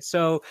doing it.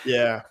 So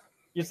yeah,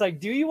 it's like,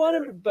 do you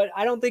want to, but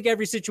I don't think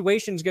every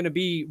situation is going to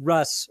be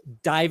Russ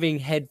diving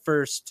head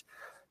first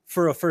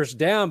for a first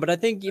down. But I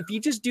think if you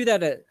just do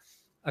that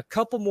a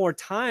couple more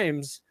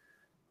times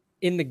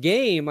in the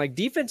game, like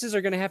defenses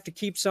are going to have to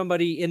keep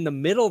somebody in the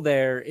middle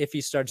there if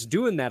he starts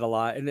doing that a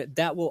lot, and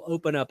that will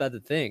open up other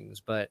things.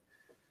 But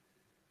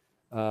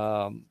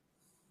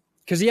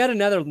because he had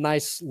another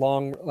nice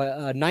long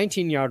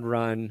 19-yard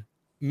run,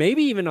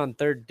 maybe even on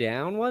third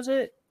down, was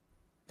it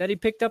that he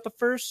picked up a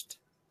first?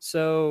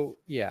 So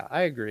yeah,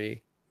 I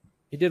agree.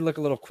 He did look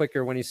a little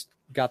quicker when he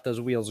got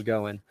those wheels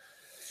going.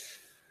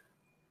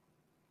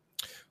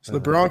 So the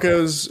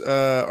Broncos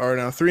are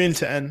now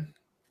 3-10.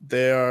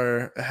 They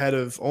are ahead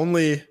of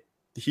only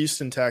the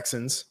Houston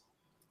Texans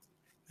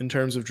in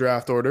terms of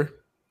draft order.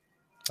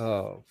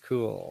 Oh,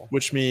 cool.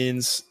 which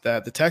means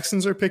that the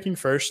Texans are picking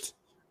first.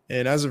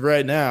 And as of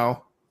right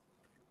now,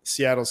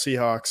 Seattle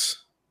Seahawks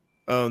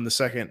own the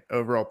second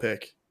overall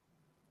pick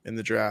in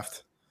the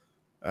draft,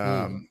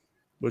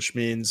 which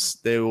means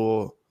they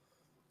will,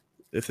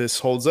 if this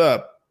holds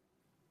up,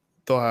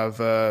 they'll have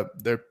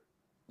their,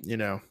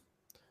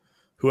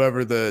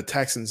 whoever the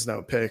Texans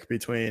don't pick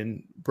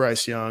between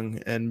Bryce Young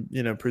and,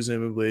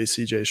 presumably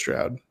CJ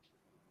Stroud.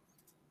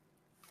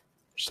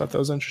 Just thought that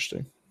was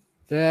interesting.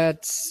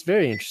 That's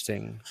very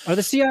interesting. Are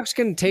the Seahawks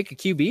going to take a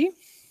QB?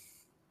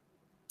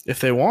 If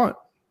they want,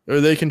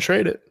 or they can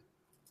trade it.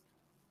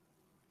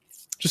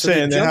 Just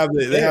saying, they have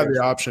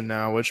the option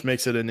now, which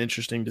makes it an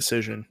interesting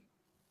decision.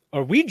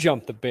 Or we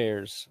jump the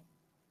Bears?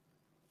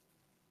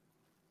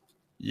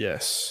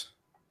 Yes.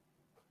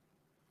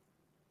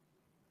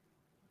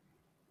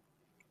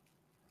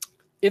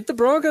 If the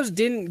Broncos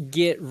didn't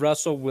get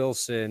Russell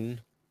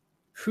Wilson,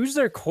 who's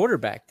their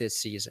quarterback this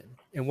season?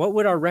 And what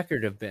would our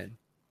record have been?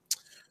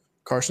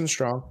 Carson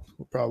Strong,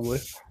 probably.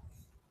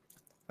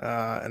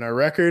 And our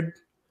record,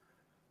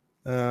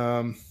 they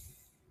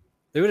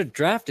would have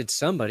drafted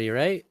somebody,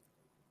 right?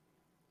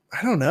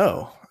 I don't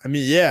know. I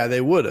mean, yeah,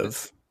 they would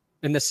have.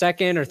 In the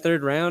second or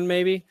third round,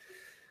 maybe?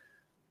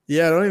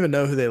 Yeah, I don't even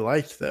know who they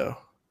liked, though,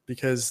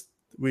 because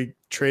we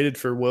traded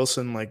for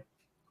Wilson like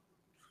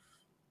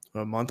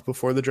a month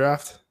before the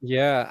draft.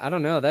 Yeah, I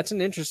don't know. That's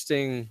an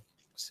interesting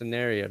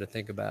scenario to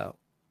think about.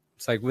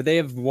 It's like, would they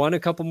have won a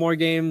couple more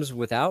games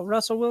without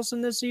Russell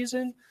Wilson this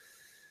season?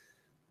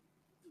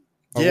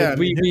 Or Yeah,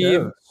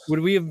 would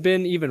we have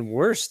been even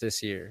worse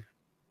this year?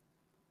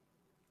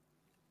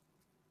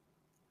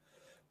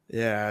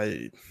 Yeah,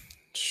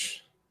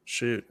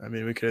 shoot. I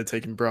mean, we could have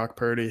taken Brock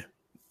Purdy,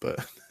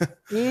 but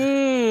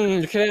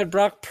you could have had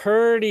Brock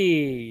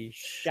Purdy.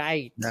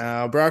 Shite.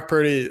 No, Brock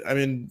Purdy. I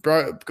mean,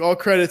 all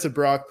credit to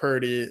Brock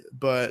Purdy,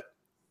 but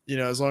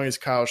as long as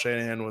Kyle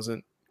Shanahan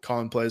wasn't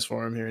calling plays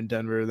for him here in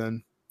Denver,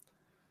 then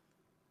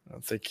I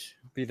don't think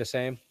be the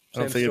same. I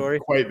don't Same think story.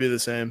 it'd quite be the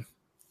same.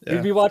 Yeah.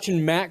 We'd be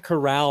watching Matt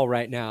Corral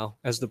right now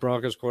as the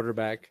Broncos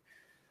quarterback.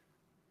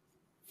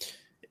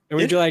 And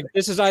we'd be like,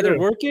 this is either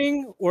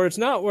working or it's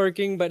not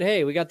working, but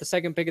hey, we got the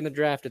second pick in the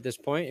draft at this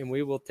point, and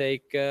we will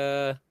take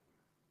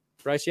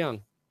Bryce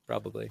Young,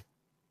 probably.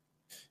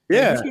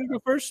 Yeah. Who's going to go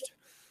first?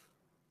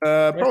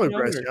 Probably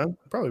Bryce Young.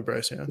 Probably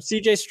Bryce Young.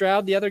 CJ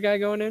Stroud, the other guy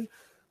going in?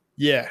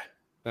 Yeah.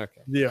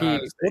 Okay.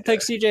 We'll take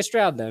CJ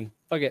Stroud then.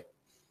 Fuck it.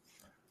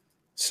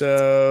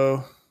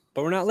 So.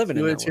 But we're not living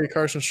in that Too late to get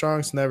Carson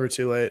Strong. It's never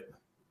too late.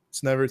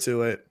 It's never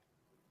too late.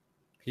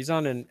 He's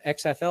on an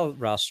XFL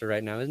roster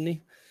right now, isn't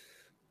he?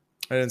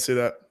 I didn't see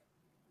that.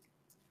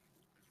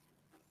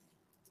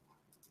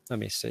 Let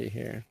me see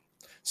here.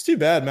 It's too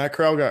bad Matt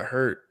Corral got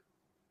hurt.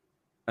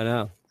 I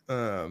know.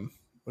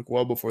 Like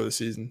well before the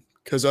season,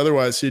 because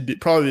otherwise he'd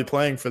probably be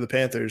playing for the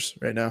Panthers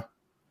right now.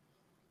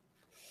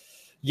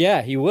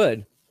 Yeah, he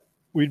would.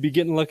 We'd be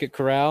getting a look at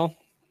Corral,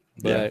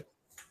 but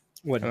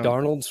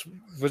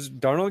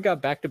Darnold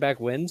got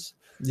back-to-back wins?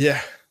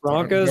 Yeah.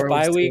 Broncos,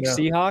 bye week,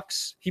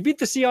 Seahawks. He beat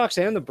the Seahawks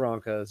and the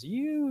Broncos.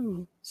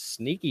 You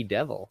sneaky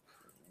devil.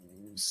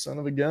 Son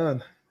of a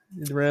gun.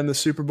 He ran the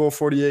Super Bowl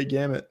 48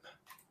 gamut.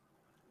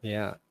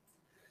 Yeah.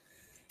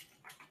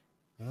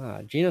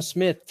 Geno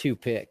Smith, 2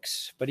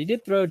 picks, but he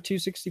did throw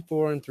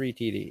 264 and 3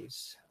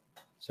 TDs.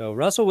 So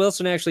Russell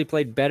Wilson actually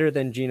played better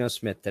than Geno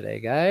Smith today,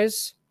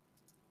 guys.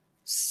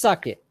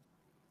 Suck it.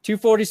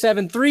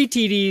 247, 3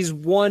 TDs,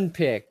 1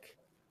 pick.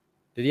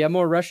 Did he have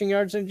more rushing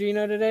yards than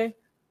Geno today?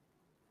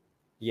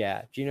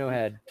 Yeah, Geno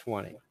had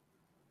 20.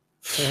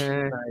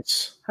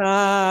 Nice.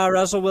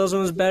 Russell Wilson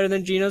was better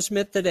than Geno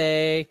Smith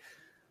today.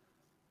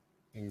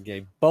 And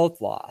they both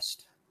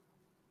lost.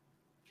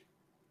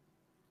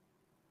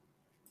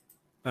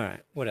 All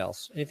right. What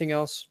else? Anything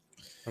else?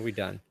 Are we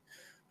done?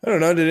 I don't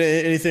know. Did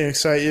anything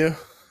excite you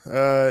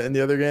in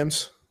the other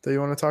games that you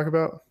want to talk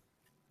about?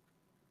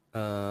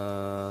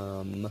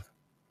 The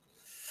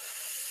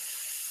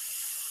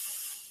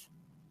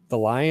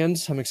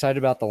Lions. I'm excited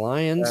about the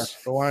Lions. Yeah,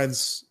 the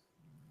Lions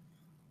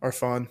are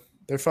fun.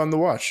 They're fun to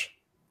watch.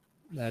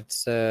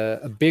 That's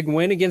a big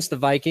win against the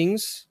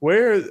Vikings.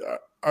 Where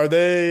are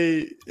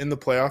they in the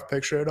playoff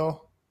picture at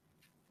all?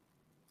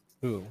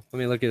 Ooh, let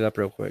me look it up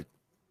real quick.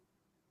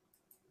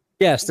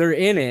 Yes, they're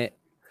in it.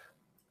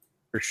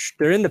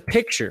 They're in the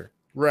picture.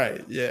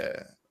 Right,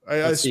 yeah.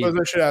 I suppose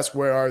I should ask,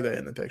 where are they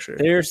in the picture?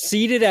 They're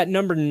seated at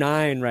number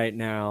 9 right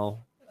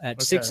now at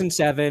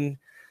 6-7.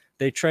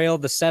 They trail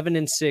the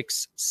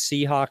 7-6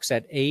 Seahawks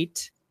at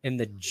 8, and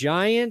the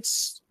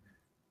Giants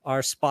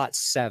are spot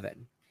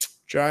 7.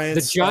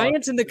 The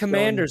Giants and the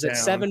Commanders at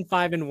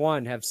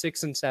 7-5-1 have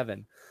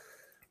 6-7.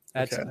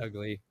 That's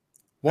ugly.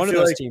 One of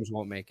those teams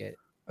won't make it.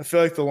 I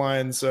feel like the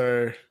Lions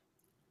are.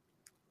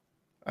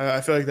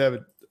 I feel like they have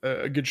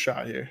a good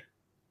shot here.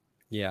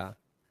 Yeah.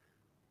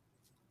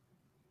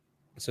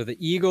 So the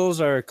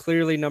Eagles are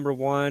clearly number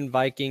 1.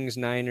 Vikings,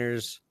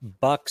 Niners,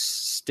 Bucks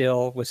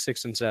still with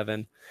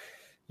 6-7.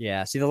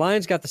 Yeah. See, the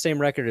Lions got the same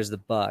record as the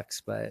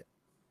Bucks, but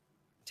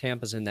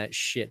Tampa's in that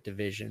shit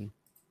division.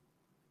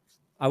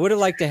 I would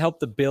have liked to help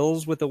the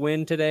Bills with a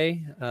win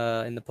today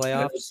in the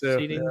playoff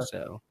seeding. Yeah.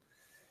 So,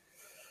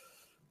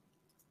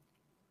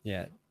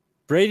 yeah,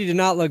 Brady did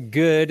not look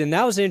good, and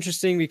that was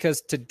interesting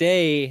because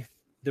today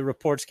the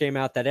reports came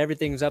out that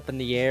everything's up in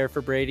the air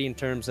for Brady in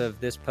terms of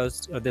this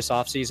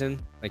offseason.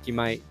 Like he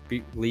might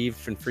leave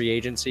from free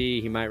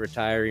agency, he might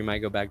retire, he might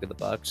go back to the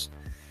Bucs.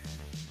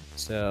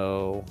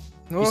 So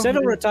he said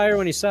he'll retire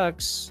when he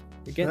sucks.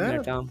 You're getting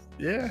there, Tom.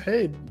 Yeah,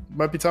 hey,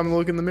 might be time to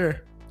look in the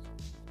mirror.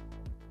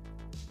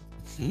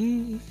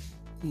 Hmm.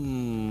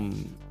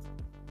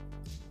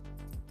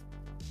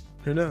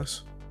 Who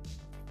knows?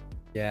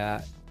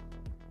 Yeah.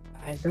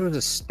 There was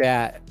a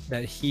stat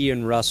that he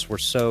and Russ were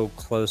so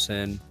close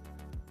in.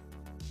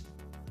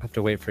 I have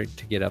to wait for it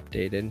to get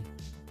updated.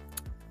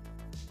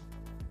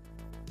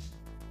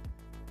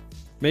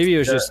 Maybe it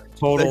was just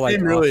total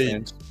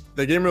offense.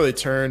 The game really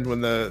turned when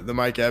the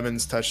Mike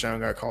Evans touchdown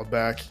got called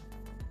back.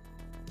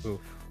 Oof.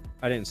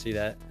 I didn't see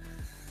that.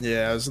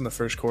 Yeah, it was in the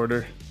first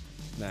quarter.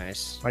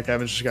 Nice. Mike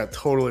Evans just got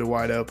totally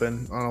wide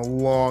open on a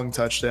long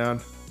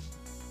touchdown.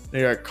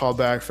 He got called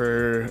back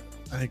for,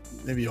 I think,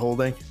 maybe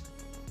holding.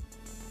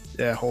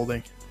 Yeah,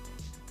 holding.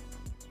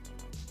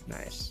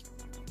 Nice.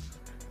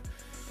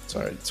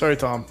 Sorry,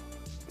 Tom.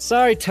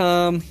 Sorry,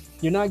 Tom.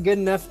 You're not good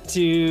enough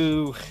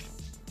to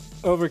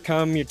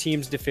overcome your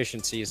team's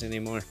deficiencies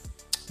anymore.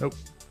 Nope.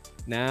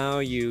 Now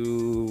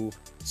you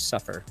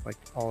suffer like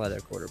all other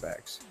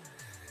quarterbacks.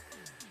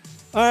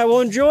 All right, well,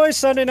 enjoy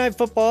Sunday Night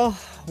Football,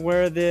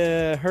 where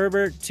the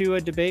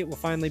Herbert-Tua debate will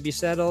finally be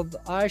settled.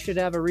 I should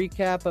have a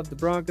recap of the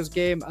Broncos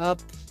game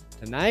up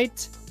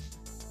tonight.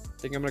 I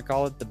think I'm going to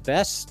call it the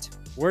best,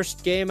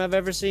 worst game I've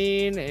ever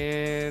seen,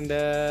 and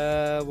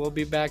we'll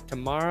be back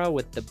tomorrow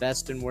with the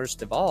best and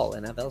worst of all,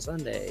 NFL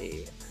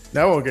Sunday.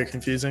 That won't get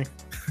confusing.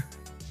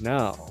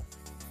 No.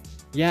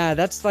 Yeah,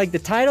 that's like the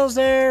title's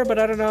there, but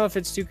I don't know if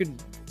it's too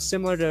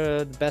similar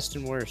to the best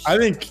and worst. I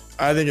think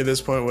at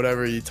this point,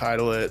 whatever you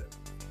title it,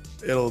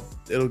 it'll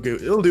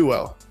do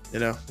well. You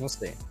know, we'll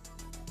see.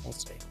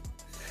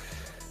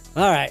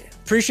 All right,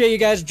 appreciate you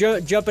guys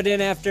jumping in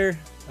after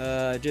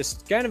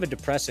just kind of a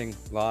depressing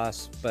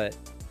loss, but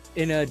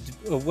in a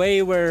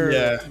way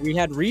where we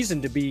had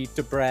reason to be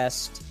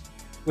depressed,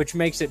 which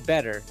makes it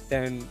better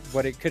than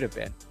what it could have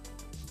been.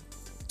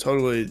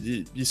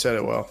 Totally, you said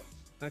it well.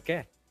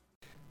 Okay.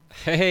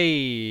 Hey,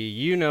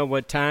 you know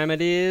what time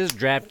it is.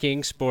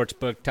 DraftKings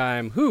Sportsbook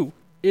time. Who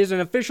is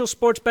an official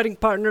sports betting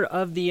partner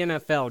of the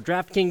NFL.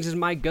 DraftKings is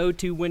my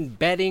go-to when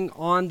betting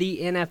on the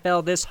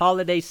NFL this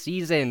holiday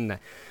season.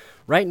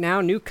 Right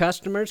now, new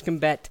customers can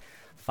bet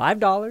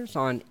 $5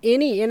 on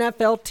any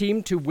NFL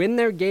team to win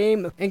their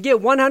game and get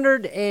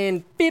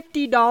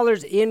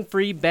 $150 in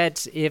free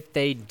bets if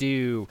they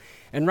do.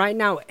 And right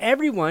now,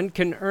 everyone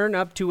can earn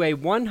up to a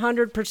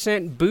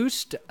 100%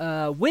 boost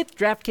with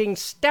DraftKings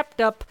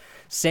stepped up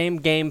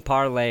same-game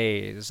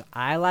parlays.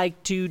 I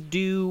like to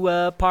do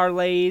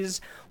parlays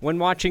when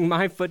watching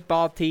my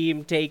football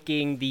team,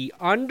 taking the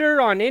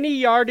under on any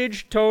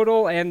yardage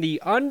total and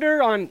the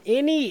under on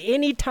any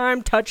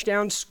anytime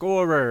touchdown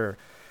scorer.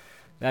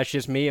 That's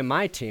just me and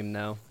my team,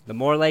 though. The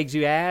more legs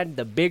you add,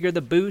 the bigger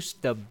the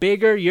boost, the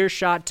bigger your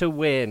shot to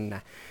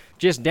win.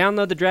 Just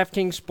download the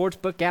DraftKings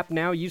Sportsbook app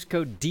now. Use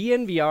code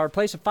DNVR.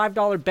 Place a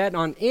 $5 bet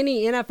on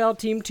any NFL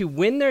team to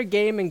win their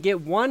game and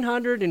get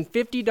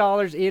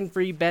 $150 in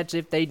free bets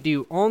if they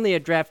do. Only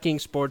at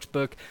DraftKings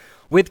Sportsbook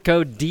with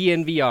code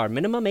DNVR.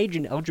 Minimum age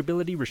and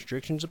eligibility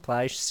restrictions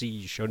apply.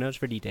 See show notes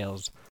for details.